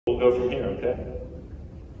We'll go from here, okay?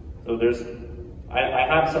 So I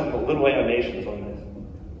have some little animations on this.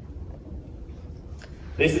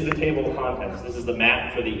 This is the table of contents. This is the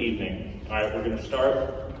map for the evening. All right, we're going to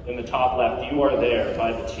start in the top left. You are there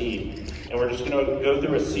by the T. And we're just going to go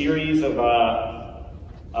through a series of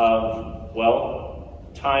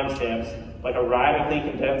timestamps, like a radically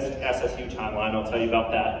condensed SSU timeline. I'll tell you about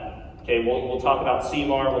that. Okay, we'll talk about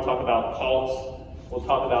CMAR, we'll talk about cults, we'll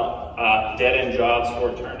talk about dead-end jobs for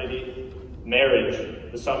eternity,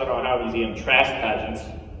 marriage, the Southern Ohio Museum, trash pageants.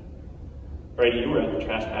 Brady, you were at the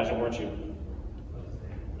trash pageant, weren't you?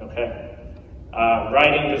 Okay.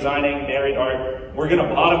 Writing, designing, married art. We're going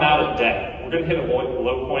to bottom out at death. We're going to hit a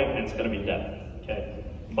low point, and it's going to be death. Okay.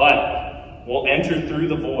 But we'll enter through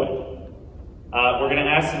the void. We're going to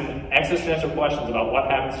ask some existential questions about what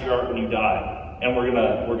happens to your art when you die, and we're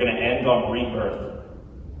going to end on rebirth.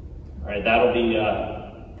 All right. That'll be.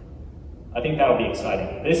 I think that'll be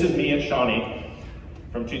exciting. This is me at Shawnee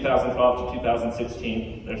from 2012 to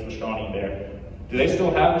 2016. There's the Shawnee Bear. Do they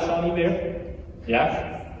still have the Shawnee Bear?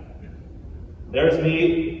 Yeah. There's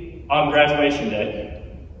me on graduation day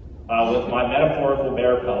with my metaphorical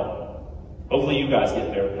bear pelt. Hopefully you guys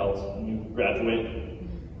get bear pelts when you graduate.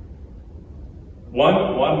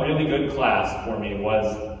 One really good class for me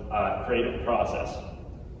was creative process.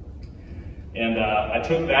 And I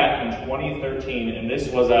took that in 2013, and this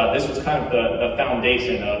was kind of the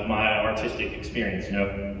foundation of my artistic experience, you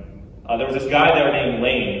know. There was this guy there named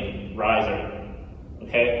Lane Reiser,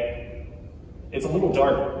 okay? It's a little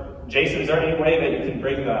dark. Jason, is there any way that you can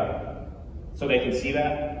bring that so they can see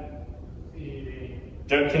that?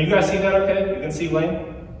 Can you guys see that okay? You can see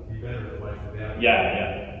Lane? You better like that.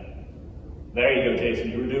 Yeah. There you go,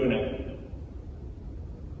 Jason. You were doing it.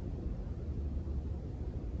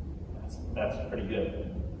 That's pretty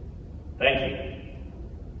good. Thank you.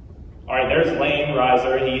 All right, there's Lane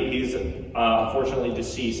Reiser. He's unfortunately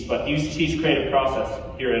deceased, but he used to teach creative process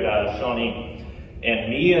here at Shawnee. And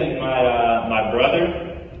me and my brother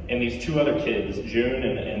and these two other kids, June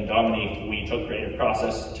and Dominique, we took creative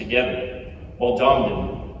process together. Well, Dom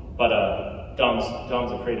didn't, but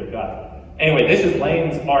Dom's a creative guy. Anyway, this is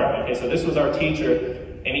Lane's art. Okay, so this was our teacher,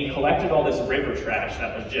 and he collected all this river trash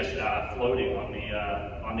that was just floating on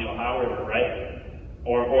the Ohio River, right?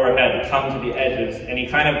 Or had come to the edges, and he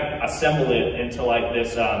kind of assembled it into like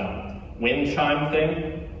this wind chime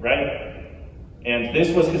thing, right? And this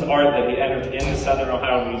was his art that he entered in the Southern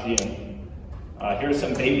Ohio Museum. Here's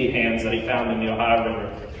some baby hands that he found in the Ohio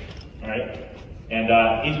River, all right? And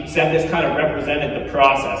he said this kind of represented the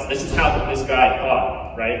process. This is how this guy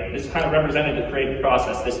thought, right? This kind of represented the creative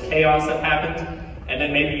process, this chaos that happened, and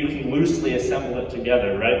then maybe you can loosely assemble it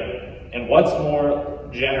together, right? And what's more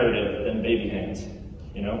generative than baby hands,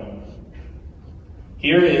 you know?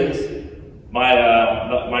 Here is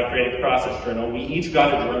my creative process journal. We each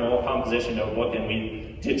got a journal, a composition notebook, and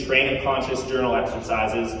we did train and conscious journal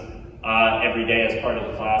exercises every day as part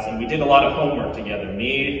of the class. And we did a lot of homework together.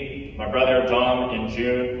 Me, my brother Dom, and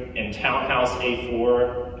June in Townhouse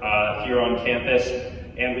A4 here on campus.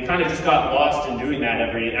 And we kind of just got lost in doing that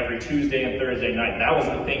every Tuesday and Thursday night. That was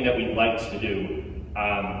the thing that we liked to do.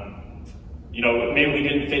 You know, maybe we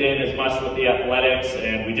didn't fit in as much with the athletics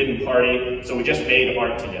and we didn't party, so we just made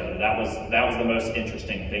art together. That was the most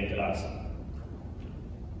interesting thing to us.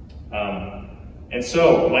 And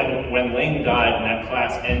so when Lane died and that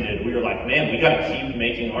class ended, we were like, man, we got to keep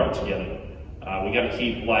making art together. We got to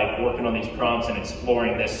keep like working on these prompts and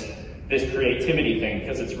exploring this creativity thing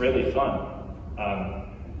because it's really fun.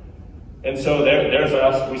 And so there's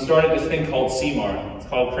us. We started this thing called CMAR. It's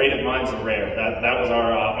called Creative Minds Are Rare. That was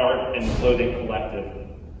our art and clothing collective.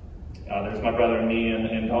 There's my brother and me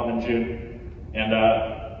and Dom and June. And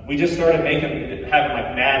we just started having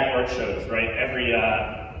like mad art shows, right?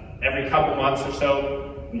 Every couple months or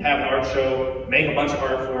so, we'd have an art show, make a bunch of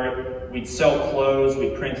art for it. We'd sell clothes,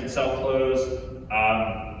 we'd print and sell clothes.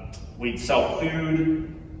 We'd sell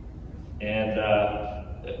food. And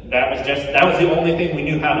that was the only thing we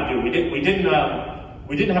knew how to do. We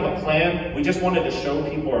didn't have a plan. We just wanted to show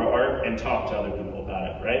people our art and talk to other people about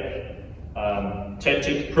it, right?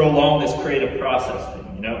 To prolong this creative process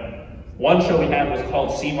thing, you know. One show we had was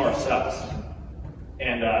called CMAR Sucks,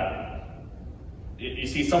 and you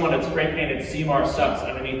see someone had spray painted CMAR Sucks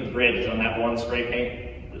underneath the bridge on that one spray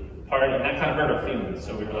paint part, and that kind of hurt our feelings.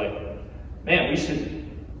 So we were like, man, we should.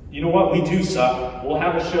 You know what? We do suck. We'll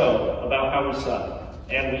have a show about how we suck.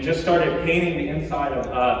 And we just started painting the inside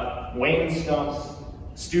of Wayne Stump's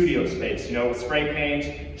studio space, you know, with spray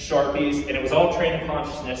paint, Sharpies, and it was all trained in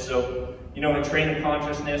consciousness. So, you know, in trained in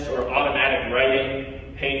consciousness or automatic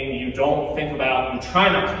writing, painting, you don't think about, you try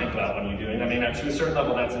not to think about when you're doing. I mean, to a certain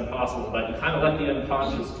level, that's impossible, but you kind of let the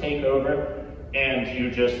unconscious take over, and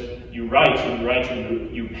you write,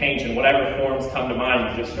 and you paint, and whatever forms come to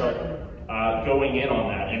mind, you just start going in on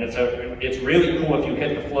that. And it's really cool if you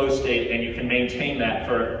hit the flow state and you can maintain that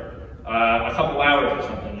for a couple hours or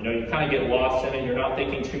something. You know, you kind of get lost in it. You're not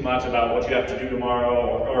thinking too much about what you have to do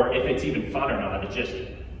tomorrow, or if it's even fun or not. It just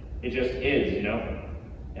is, you know.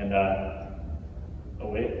 And oh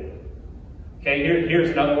wait. Okay, here's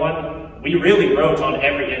another one. We really wrote on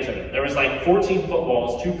every inch of it. There was like 14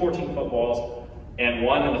 footballs, two 14-foot balls, and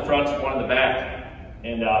one in the front, one in the back.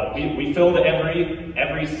 And we filled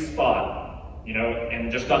every spot, you know,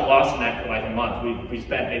 and just got lost in that for like a month. We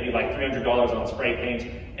spent maybe like $300 on spray paint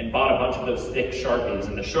and bought a bunch of those thick Sharpies.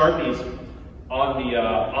 And the Sharpies on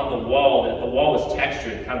the wall was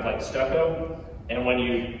textured, kind of like stucco. And when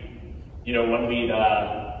when we'd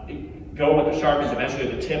go with the Sharpies,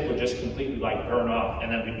 eventually the tip would just completely like burn off,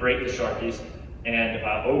 and then we'd break the Sharpies and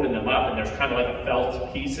open them up, and there's kind of like a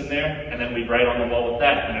felt piece in there, and then we'd write on the wall with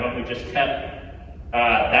that, you know, and we just kept,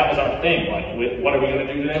 that was our thing. Like, what are we going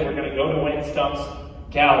to do today? We're going to go to Wayne Stump's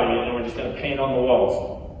gallery, and we're just going to paint on the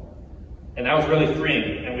walls. And that was really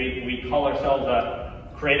freeing, and we call ourselves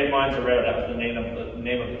Creative Minds Are Rare. That was the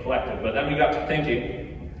name of the collective. But then we got to thinking,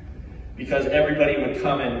 because everybody would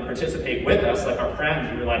come and participate with us, like our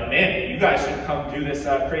friends, we were like, man, you guys should come do this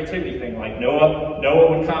creativity thing. Like Noah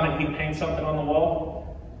would come and he'd paint something on the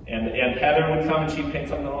wall, and Heather would come and she'd paint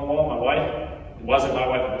something on the wall, my wife. It wasn't my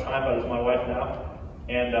wife at the time, but it's my wife now.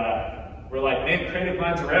 And we're like, man, Creative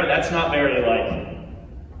Minds Are Rare, that's not very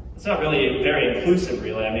it's not really very inclusive,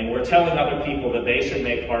 really. I mean, we're telling other people that they should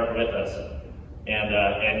make art with us,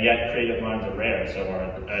 and yet Creative Minds Are Rare. So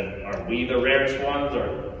are we the rarest ones,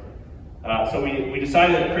 or? So we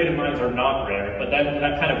decided that creative minds are not rare, but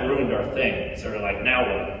that kind of ruined our thing. Sort of like, now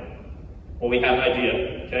what? Well, we had an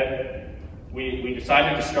idea, okay? We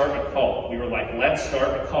decided to start a cult. We were like, let's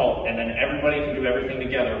start a cult, and then everybody can do everything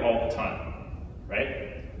together all the time,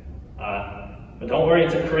 right? But don't worry,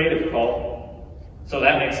 it's a creative cult, so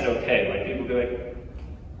that makes it okay. Like, people be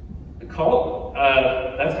like, the cult?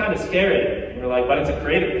 That's kind of scary. And we're like, but it's a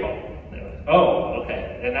creative cult. And they're like, oh,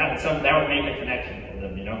 okay. And that would make a connection for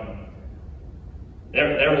them, you know?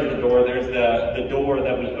 There was the door. There's the door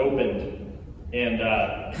that we opened, and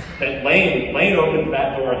that Lane opened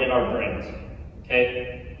that door in our brains,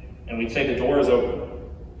 okay? And we'd say the door is open,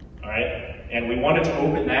 all right? And we wanted to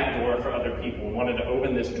open that door for other people. We wanted to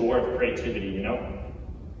open this door of creativity, you know?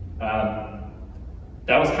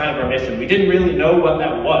 That was kind of our mission. We didn't really know what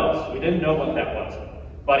that was. We didn't know what that was,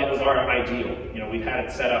 but it was our ideal. You know, we had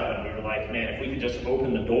it set up, and we were like, man, if we could just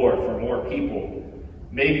open the door for more people,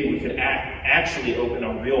 maybe we could actually open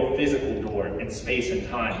a real physical door in space and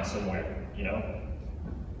time somewhere, you know?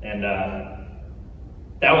 And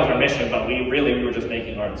that was our mission, but we were just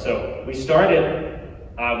making art. So we started,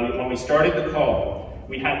 when we started the call,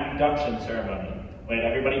 we had an induction ceremony. Wait,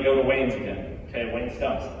 everybody go to Wayne's again. Okay, Wayne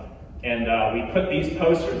Stump's. And we put these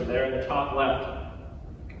posters there in the top left,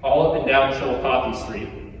 all up and down Chillicothe Street.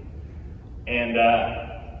 And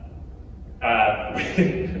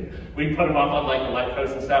we put them up on like the light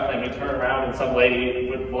posts and stuff, and then we turn around and some lady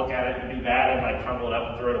would look at it and be mad and like crumble it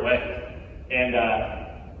up and throw it away. And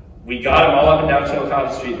we got them all up and down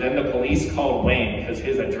Chillicothe Street. Then the police called Wayne because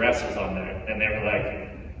his address was on there, and they were like,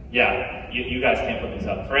 yeah, you guys can't put these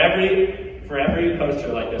up. For every poster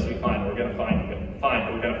like this we find, we're gonna find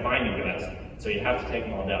you guys. So you have to take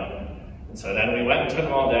them all down. And so then we went and took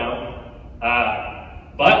them all down.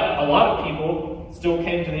 But a lot of people still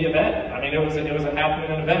came to the event. I mean, it was a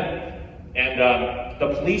happening event. And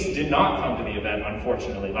the police did not come to the event,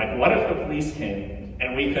 unfortunately. Like, what if the police came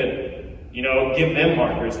and we could, you know, give them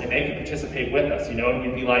markers and they could participate with us, you know, and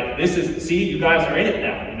we'd be like, see, you guys are in it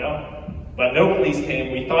now, you know? But no police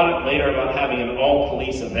came. We thought later about having an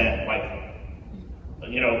all-police event, like,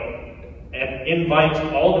 you know, and invite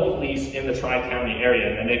all the police in the Tri-County area,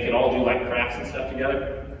 and then they could all do like crafts and stuff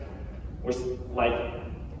together. We're like,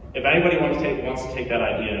 if anybody wants to take that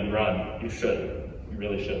idea and run, you should. You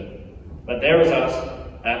really should. But there was us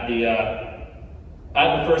at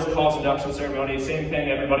the first call induction ceremony. Same thing.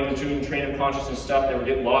 Everybody was doing train of consciousness stuff. They were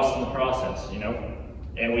getting lost in the process, you know.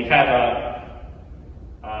 And we had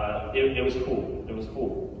it was cool. It was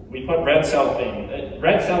cool. We put red cellophane.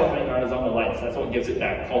 Red cellophane art is on the lights. That's what gives it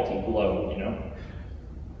that culty glow, you know.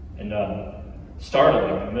 And startling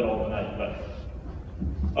in the middle of the night, but.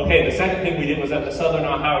 Okay, the second thing we did was at the Southern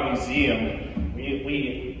Ohio Museum,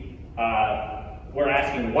 we were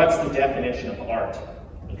asking, what's the definition of art,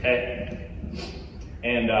 okay?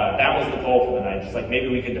 And that was the goal for the night, just like maybe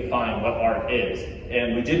we could define what art is.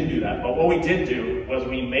 And we didn't do that, but what we did do was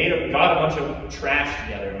we got a bunch of trash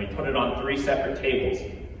together and we put it on 3 separate tables.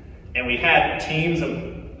 And we had teams of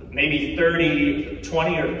maybe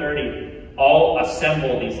 20 or 30 all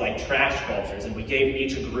assemble these like trash sculptures, and we gave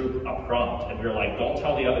each a group a prompt. And we were like, don't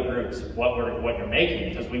tell the other groups what you're making,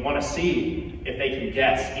 because we want to see if they can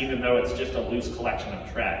guess, even though it's just a loose collection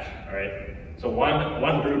of trash, all right? So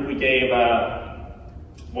one group we gave the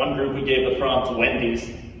prompt Wendy's,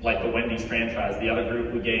 like the Wendy's franchise. The other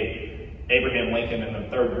group we gave Abraham Lincoln, and the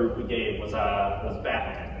third group we gave was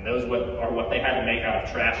Batman. And those are what they had to make out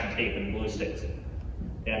of trash and tape and glue sticks.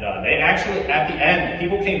 And they actually, at the end,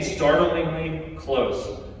 people came startlingly close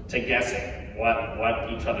to guessing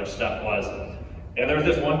what each other's stuff was. And there was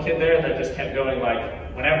this one kid there that just kept going, like,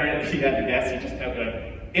 whenever he had to guess, he just kept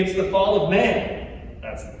going, "It's the fall of man."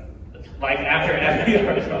 That's like after every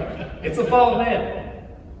article. It's the fall of man.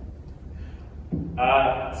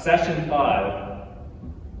 Session 5,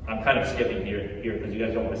 I'm kind of skipping here because you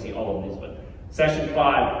guys don't want to see all of these, but Session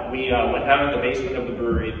 5, we went down in the basement of the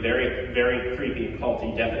brewery, very, very creepy,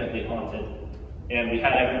 culty, definitely haunted, and we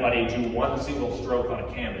had everybody do one single stroke on a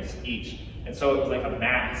canvas each. And so it was like a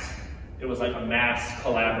mass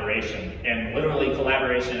collaboration, and literally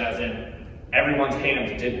collaboration as in everyone's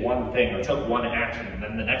hand did one thing or took one action, and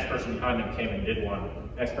then the next person behind them came and did one.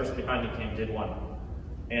 Next person behind them came and did one.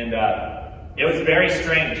 And it was very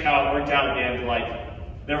strange how it worked out again. Like,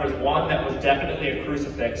 there was one that was definitely a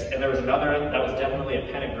crucifix, and there was another that was definitely a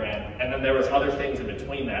pentagram, and then there was other things in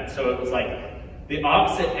between that. So it was like the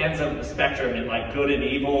opposite ends of the spectrum in like good and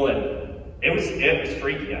evil, and it was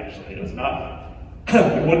freaky actually. It was not,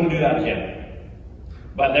 we wouldn't do that again.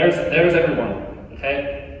 But there's everyone,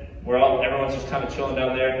 okay? Everyone's just kind of chilling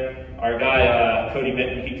down there. Our guy, Cody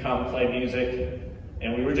Mitten, he'd come play music.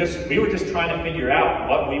 And we were just trying to figure out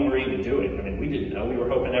what we were even doing. I mean, we didn't know. We were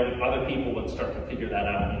hoping other people would start to figure that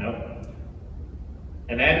out, you know?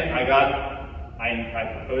 And then I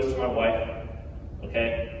proposed to my wife,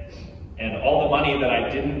 okay? And all the money that I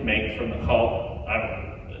didn't make from the cult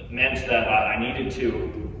meant that I needed to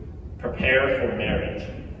prepare for marriage,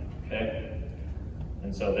 okay?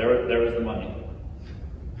 And so there was the money.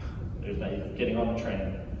 There's that, getting on the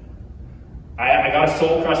train. I got a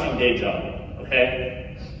soul-crushing day job.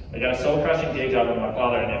 Okay, I got a soul-crushing day job with my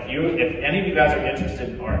father, and if any of you guys are interested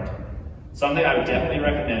in art, something I would definitely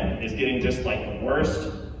recommend is getting just like the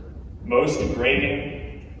worst, most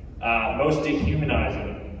degrading, most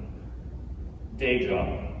dehumanizing day job,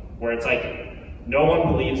 where it's like no one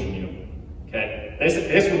believes in you. Okay,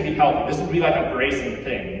 this would be helpful. This would be like a bracing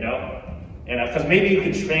thing, you know, and because maybe you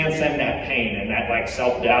could transcend that pain and that like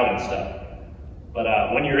self-doubt and stuff.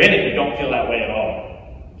 But when you're in it, you don't feel that way at all.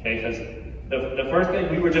 Okay, because the first thing,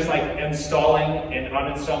 we were just like installing and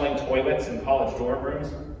uninstalling toilets in college dorm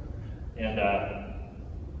rooms, and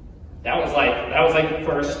that was like the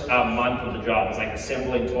first month of the job. It was like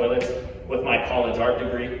assembling toilets with my college art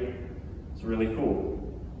degree. It's really cool.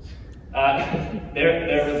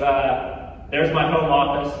 There's my home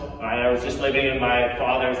office. I was just living in my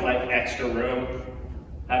father's like extra room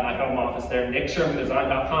at my home office there. Nick Sherman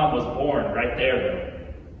Design.com was born right there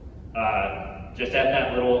though. Just at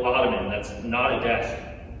that little ottoman that's not a desk,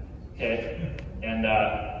 okay? And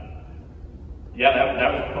yeah,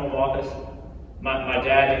 that was the home office. My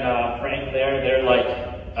dad and Frank they're like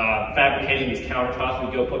fabricating these countertops.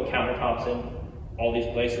 We go put countertops in all these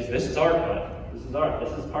places. This is art, bud. This is art.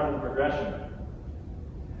 This is part of the progression.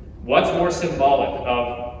 What's more symbolic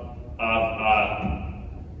of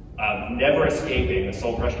never escaping a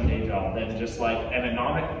soul-crushing day job than just like an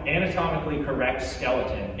anatomically correct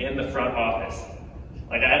skeleton in the front office?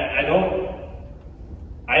 Like I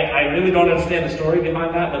really don't understand the story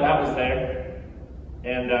behind that, but that was there.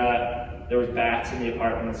 And there was bats in the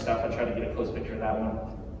apartment and stuff. I tried to get a close picture of that one.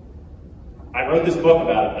 I wrote this book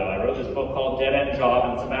about it though. I wrote this book called Dead End Job,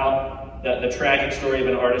 and it's about the tragic story of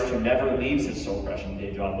an artist who never leaves his soul-crushing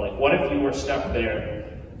day job. Like, what if you were stuck there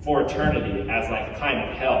for eternity as like a kind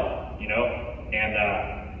of hell, you know? And,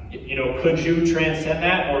 you know, could you transcend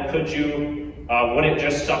that, or could you, would it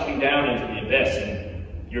just suck you down into the abyss and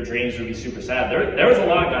your dreams would be super sad? There was a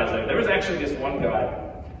lot of guys there. There was actually this one guy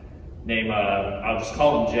named, I'll just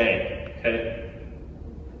call him Jay, okay?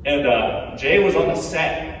 And Jay was on the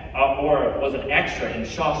set, or was an extra in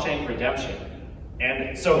Shawshank Redemption.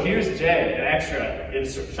 And so here's Jay, an extra in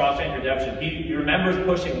Shawshank Redemption. He remembers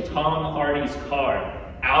pushing Tom Hardy's car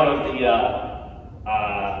out of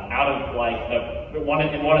like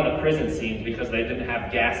in one of the prison scenes because they didn't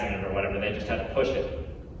have gas in it or whatever. They just had to push it.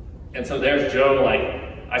 And so there's Joe like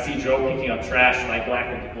I see Joe picking up trash like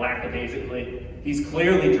lackadaisically. He's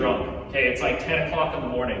clearly drunk. Okay, it's like 10 o'clock in the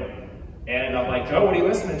morning. And I'm like, Joe, what are you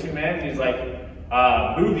listening to, man? And he's like,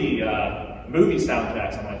 movie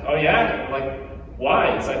soundtracks. I'm like, oh yeah? I'm like,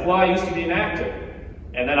 why? He's like, well, I used to be an actor.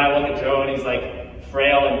 And then I look at Joe and he's like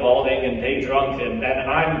frail and balding and day drunk, and then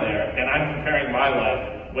I'm there and I'm comparing my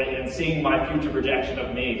life and seeing my future projection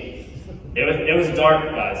of me. It was dark,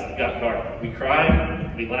 guys. It got dark. We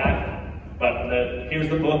cried, we laughed, but here's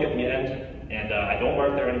the book at the end, and I don't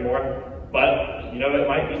work there anymore, but you know, it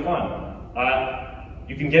might be fun.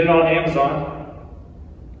 You can get it on Amazon.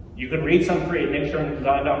 You can read some free at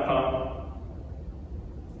nickshermandesign.com.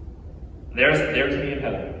 There's me in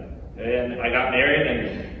heaven. And I got married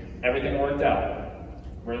and everything worked out.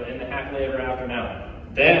 We're in the happily ever after now.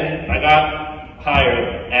 Then I got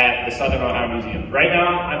hired at the Southern Ohio Museum. Right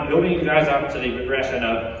now, I'm building you guys up to the regression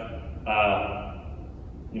of,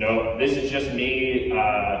 you know, this is just me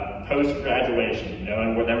post-graduation, you know,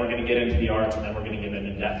 and then we're going to get into the arts, and then we're going to get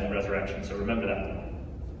into death and resurrection. So remember that.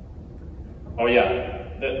 Oh yeah,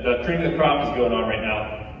 the cream of the crop is going on right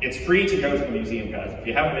now. It's free to go to the museum, guys. If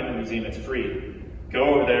you haven't been to the museum, it's free.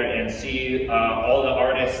 Go over there and see all the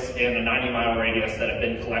artists in a 90-mile radius that have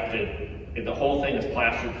been collected. The whole thing is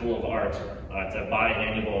plastered full of art. It's a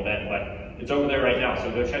biannual event, but it's over there right now, so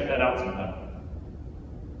go check that out sometime.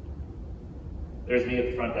 There's me at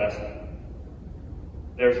the front desk.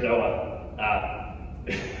 There's Noah.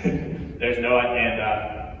 There's Noah, and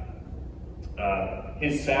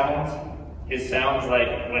his sounds like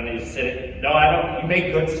when he's sitting. No, I don't. You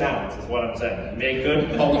make good sounds, is what I'm saying. You make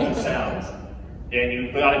good pulpy sounds, and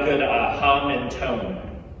you've got a good hum and tone.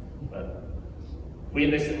 But we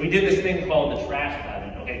did this thing called the trash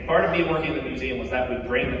pageant. Okay, part of me working at the museum was that we'd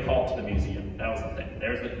bring the cult to the museum. That was the thing.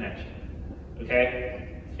 There's the connection.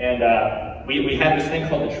 Okay, and we had this thing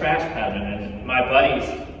called the trash pageant, and my buddies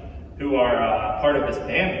who are part of this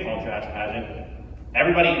band called Trash Pageant.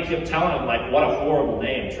 Everybody kept telling them, like, what a horrible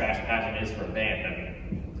name Trash Pageant is for a band.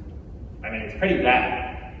 I mean, it's pretty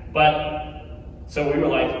bad. But, so we were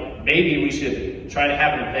like, maybe we should try to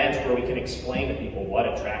have an event where we can explain to people what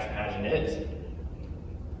a trash pageant is.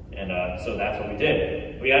 And so that's what we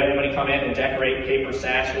did. We had everybody come in and decorate paper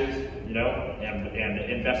sashes, you know, and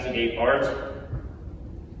investigate art.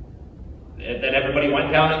 And then everybody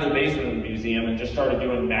went down into the basement of the museum and just started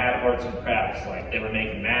doing mad arts and crafts. Like, they were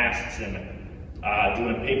making masks and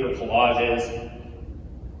doing paper collages.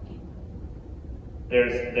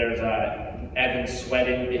 There's Evan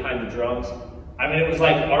sweating behind the drums. I mean, it was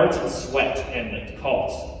like art and sweat and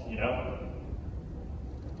cults, you know?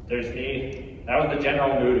 There's me. That was the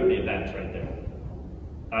general mood of the event right there.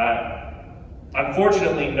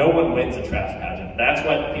 Unfortunately, no one wins a trash pageant. That's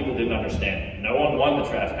what people didn't understand. No one won the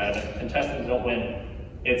trash pageant. Contestants don't win.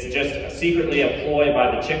 It's just secretly a ploy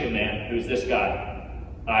by the Chicken Man, who's this guy.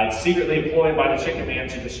 It's secretly employed by the Chicken Man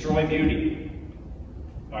to destroy beauty.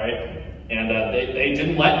 All right? And they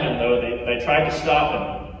didn't let him, though. They tried to stop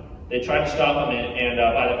him. They tried to stop him, and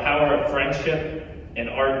by the power of friendship and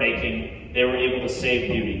art making, they were able to save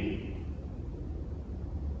beauty.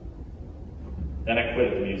 Then I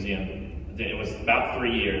quit the museum. It was about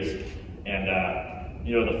 3 years, and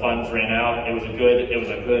you know, the funds ran out. It was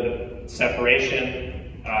a good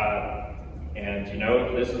separation. And you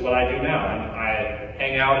know, this is what I do now. I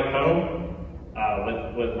hang out at home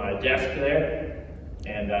with my desk there,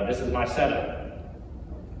 and this is my setup.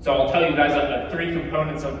 So I'll tell you guys the 3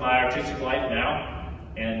 components of my artistic life now,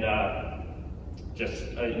 and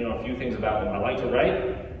just you know, a few things about them. I like to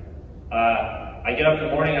write. I get up in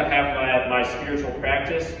the morning. I have my spiritual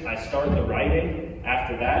practice. I start the writing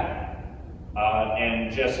after that,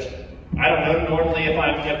 and just I don't know. Normally, if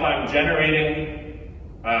I'm generating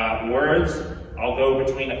words, I'll go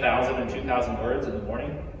between 1,000 and 2,000 words in the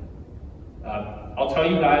morning. I'll tell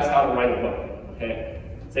you guys how to write a book, okay?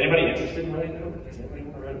 Is anybody interested in writing a book? Does anybody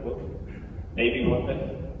want to write a book? Maybe one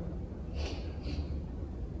day.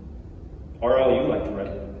 RL, you like to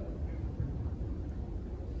write.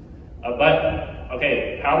 But,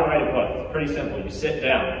 okay, how to write a book. It's pretty simple. You sit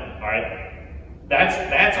down, all right?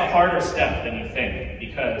 That's a harder step than you think,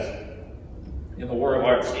 because in the War of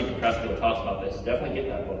Art, Stephen Pressfield talks about this. Definitely get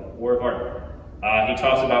that book, War of Art. He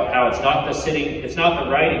talks about how it's not the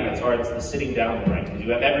writing that's hard, it's the sitting down to write, because you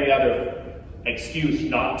have every other excuse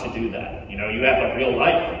not to do that. You know, you have a real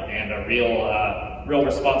life and a real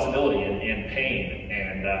responsibility and pain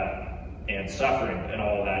and suffering and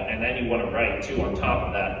all of that, and then you want to write too on top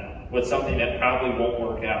of that with something that probably won't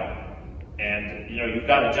work out. And you know, you've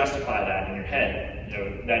got to justify that in your head, you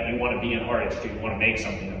know, that you want to be an artist, you want to make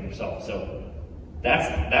something of yourself. So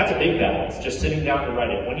That's a big battle. It's just sitting down to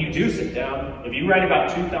write it. When you do sit down, if you write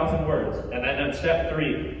about 2,000 words, and then in step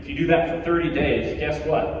 3, if you do that for 30 days, guess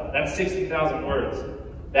what? That's 60,000 words.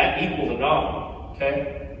 That equals a novel,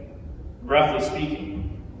 okay? Roughly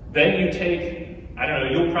speaking. Then you take, I don't know,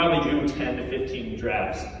 you'll probably do 10 to 15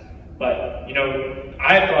 drafts. But, you know,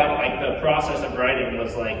 I thought like the process of writing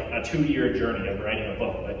was like a 2-year journey of writing a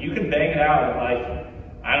book. But you can bang it out in like,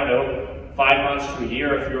 I don't know, 5 months to a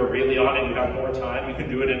year. If you're really on it, you have more time, you can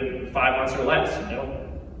do it in 5 months or less, you know?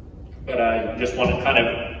 But you just want to kind of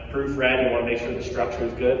proofread, you want to make sure the structure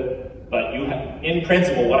is good. But you have, in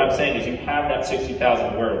principle, what I'm saying is you have that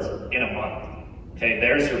 60,000 words in a month. Okay,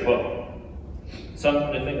 there's your book.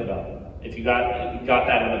 Something to think about. If you got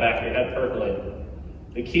that in the back of your head percolating.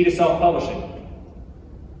 The key to self-publishing.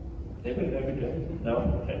 Anybody ever do it? No?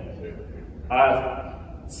 Okay.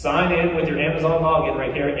 Sign in with your Amazon login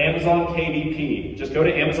right here, Amazon KDP. Just go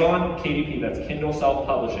to Amazon KDP, that's Kindle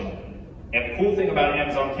Self-Publishing. And the cool thing about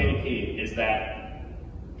Amazon KDP is that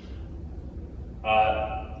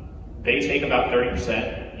they take about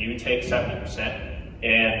 30%, you take 70%,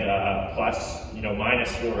 and plus, you know,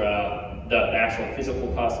 minus your the actual physical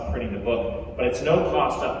cost of printing the book. But it's no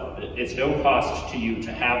cost to you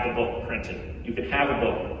to have the book printed. You can have a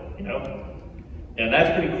book, you know? And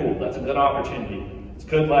that's pretty cool. That's a good opportunity. It's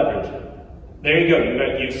good leverage. There you go.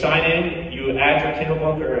 You sign in, you add your Kindle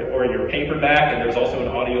book or your paperback, and there's also an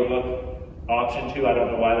audiobook option too. I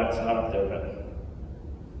don't know why that's not up there, but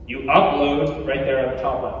you upload right there at the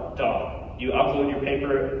top left. You upload your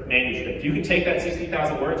paper manuscript. You can take that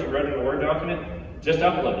 60,000 words you wrote in a Word document, just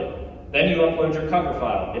upload it. Then you upload your cover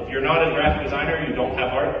file. If you're not a graphic designer, you don't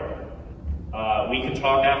have art, we can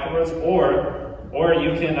talk afterwards, or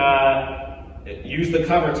you can use the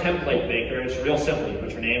cover template maker. It's real simple. You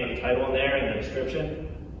put your name and the title in there and the description.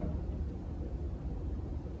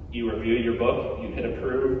 You review your book, you hit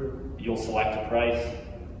approve, you'll select a price.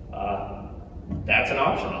 That's an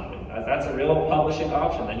option. That's a real publishing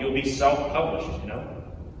option. Then you'll be self-published, you know?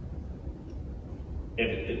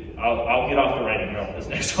 I'll get off the writing roll this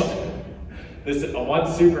next one. This one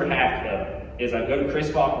super hack though is I go to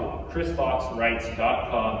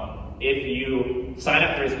chrisfoxwrites.com. If you sign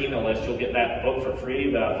up for his email list, you'll get that book for free,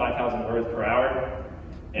 about 5,000 words per hour,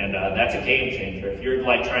 and that's a game changer. If you're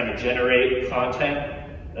like trying to generate content,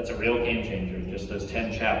 that's a real game changer. Just those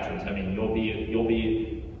 10 chapters. I mean, you'll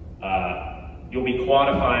be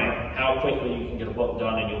quantifying how quickly you can get a book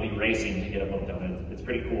done, and you'll be racing to get a book done. It's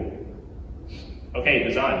pretty cool. Okay,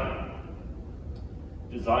 design.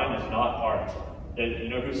 Design is not art. You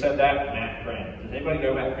know who said that? Matt Cram. Does anybody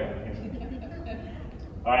know Matt Cram?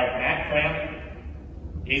 All right, Matt Cram.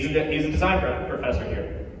 He's a design professor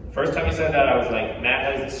here. First time he said that, I was like, Matt,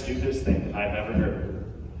 that is the stupidest thing I've ever heard.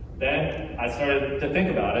 Then I started to think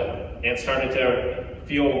about it and started to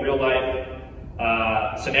feel real life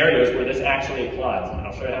scenarios where this actually applies. And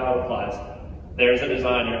I'll show you how it applies. There's a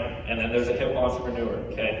designer, and then there's a hip entrepreneur,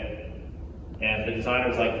 okay? And the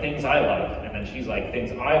designer's like, things I like. And then she's like,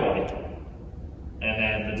 things I like. And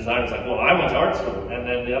then the designer's like, well, I went to art school. And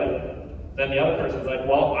then the other person's like,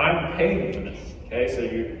 well, I'm paying for this. Okay, so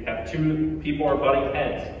you have two people are butting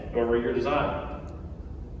heads over your design.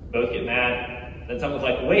 Both get mad. Then someone's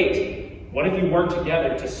like, wait, what if you work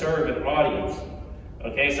together to serve an audience?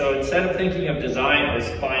 Okay, so instead of thinking of design as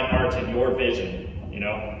fine art in your vision, you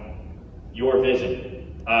know, your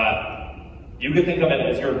vision, you could think of it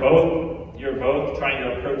as you're both trying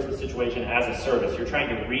to approach the situation as a service. You're trying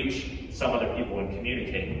to reach some other people and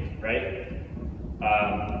communicate, right?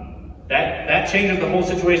 That changes the whole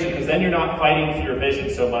situation, because then you're not fighting for your vision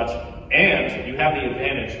so much, and you have the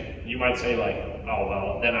advantage. You might say like, oh,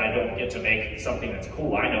 well, then I don't get to make something that's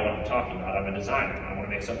cool. I know what I'm talking about. I'm a designer. I want to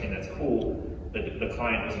make something that's cool. The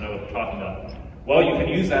client doesn't know what they're talking about. Well, you can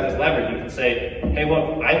use that as leverage. You can say, hey,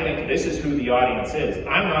 look, I think this is who the audience is.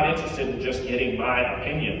 I'm not interested in just getting my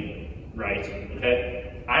opinion right,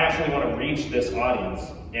 okay? I actually want to reach this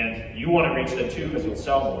audience, and you want to reach them too, because you'll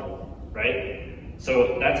sell more, right?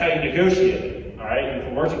 So that's how you negotiate, all right? You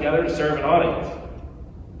can work together to serve an audience,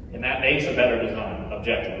 and that makes a better design,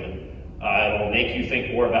 objectively. It'll make you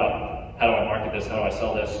think more about, how do I market this, how do I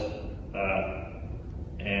sell this,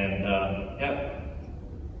 yeah.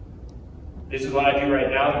 This is what I do right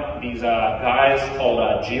now. These guys called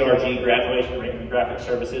GRG, Graduation Written Graphic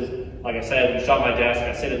Services. Like I said, you saw my desk,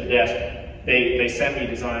 I sit at the desk, they send me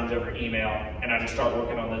designs over email, and I just start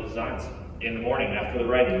working on the designs in the morning after the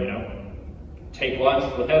writing, you know? Take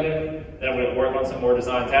lunch with Heather, then we'll work on some more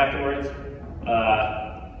designs afterwards.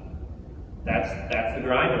 That's the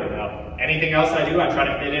grind right now. Anything else I do, I try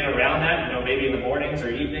to fit in around that, you know, maybe in the mornings or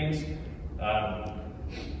evenings.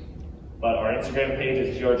 But our Instagram page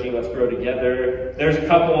is GRG Let's Grow Together. There's a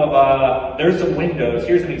couple of, there's some windows.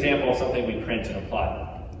 Here's an example of something we print and apply.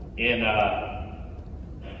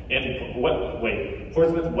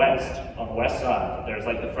 Portsmouth West, on the west side, there's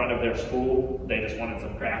like the front of their school. They just wanted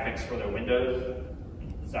some graphics for their windows.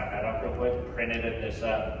 Sign that up real quick. Printed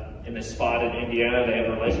in this spot in Indiana they have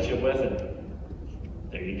a relationship with, and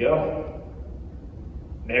there you go.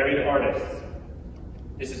 Married artists.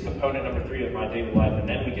 This is component number 3 of my daily life, and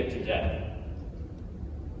then we get to death.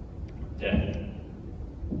 Death.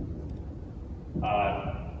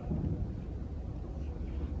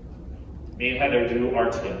 Me and Heather do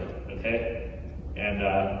art together, okay? And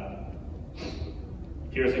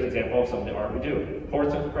here's an example of some of the art we do.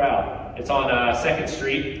 Portsmouth Crowd. It's on 2nd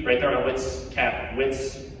Street, right there on Witt's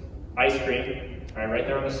Ice Cream, right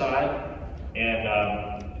there on the side. And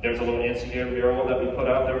there's a little insignia mural that we put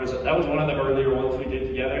up. That was one of the earlier ones we did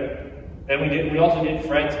together. Then we also did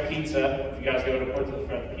Fred's Pizza. If you guys go to Portsmouth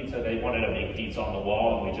Fred's Pizza, they wanted a big pizza on the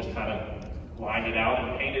wall, and we just kind of lined it out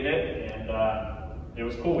and painted it. And it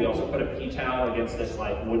was cool. We also put a pea towel against this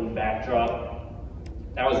like wooden backdrop.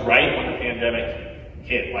 That was right when the pandemic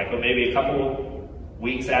hit. Like maybe a couple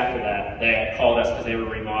weeks after that, they called us because they were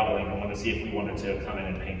remodeling and wanted to see if we wanted to come in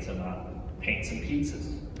and paint some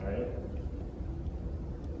pizzas. All right.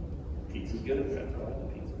 Pizza's good at Fred's. I like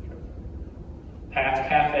the pizza. Pat's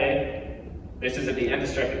Cafe. This is at the end of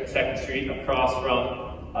 2nd Street, across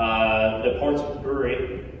from the Portsmouth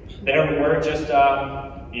Brewery. There we were just,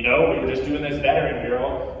 we were just doing this veteran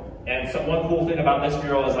mural. And one cool thing about this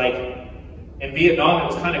mural is like, in Vietnam, it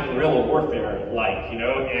was kind of guerrilla warfare-like,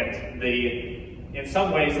 and in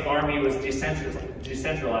some ways, the army was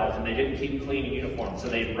decentralized, and they didn't keep clean uniforms, so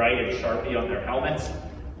they'd write in Sharpie on their helmets,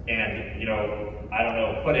 and,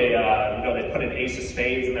 they put an ace of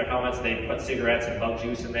spades in their helmets, they'd put cigarettes and bug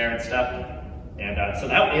juice in there and stuff, and so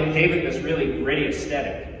it gave it this really gritty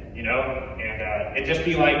aesthetic, and it'd just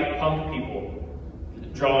be like punk people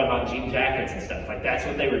drawing on jean jackets and stuff, like that's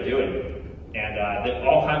what they were doing, and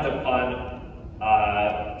all kinds of fun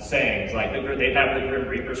sayings, like they'd have the Grim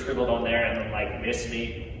Reaper scribbled on there, and then like "miss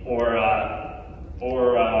me," or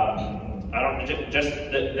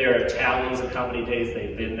their tallies of how many days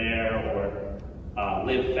they've been there, or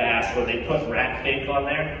live fast, or they put Rat Fink on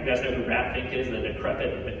there. You guys know who Rat Fink is? The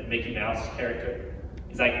decrepit Mickey Mouse character.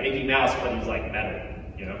 He's like Mickey Mouse, but he's like metal,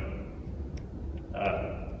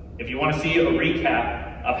 If you want to see a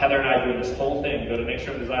recap of Heather and I doing this whole thing, go to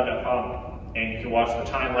makeshodesign.com. And you can watch the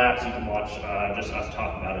time lapse, you can watch just us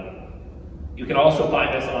talk about it. You can also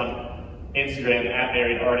find us on Instagram at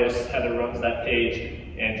Married Artists. Heather runs that page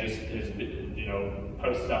and just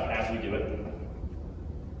posts stuff as we do it.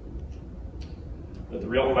 But the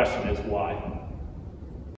real question is why?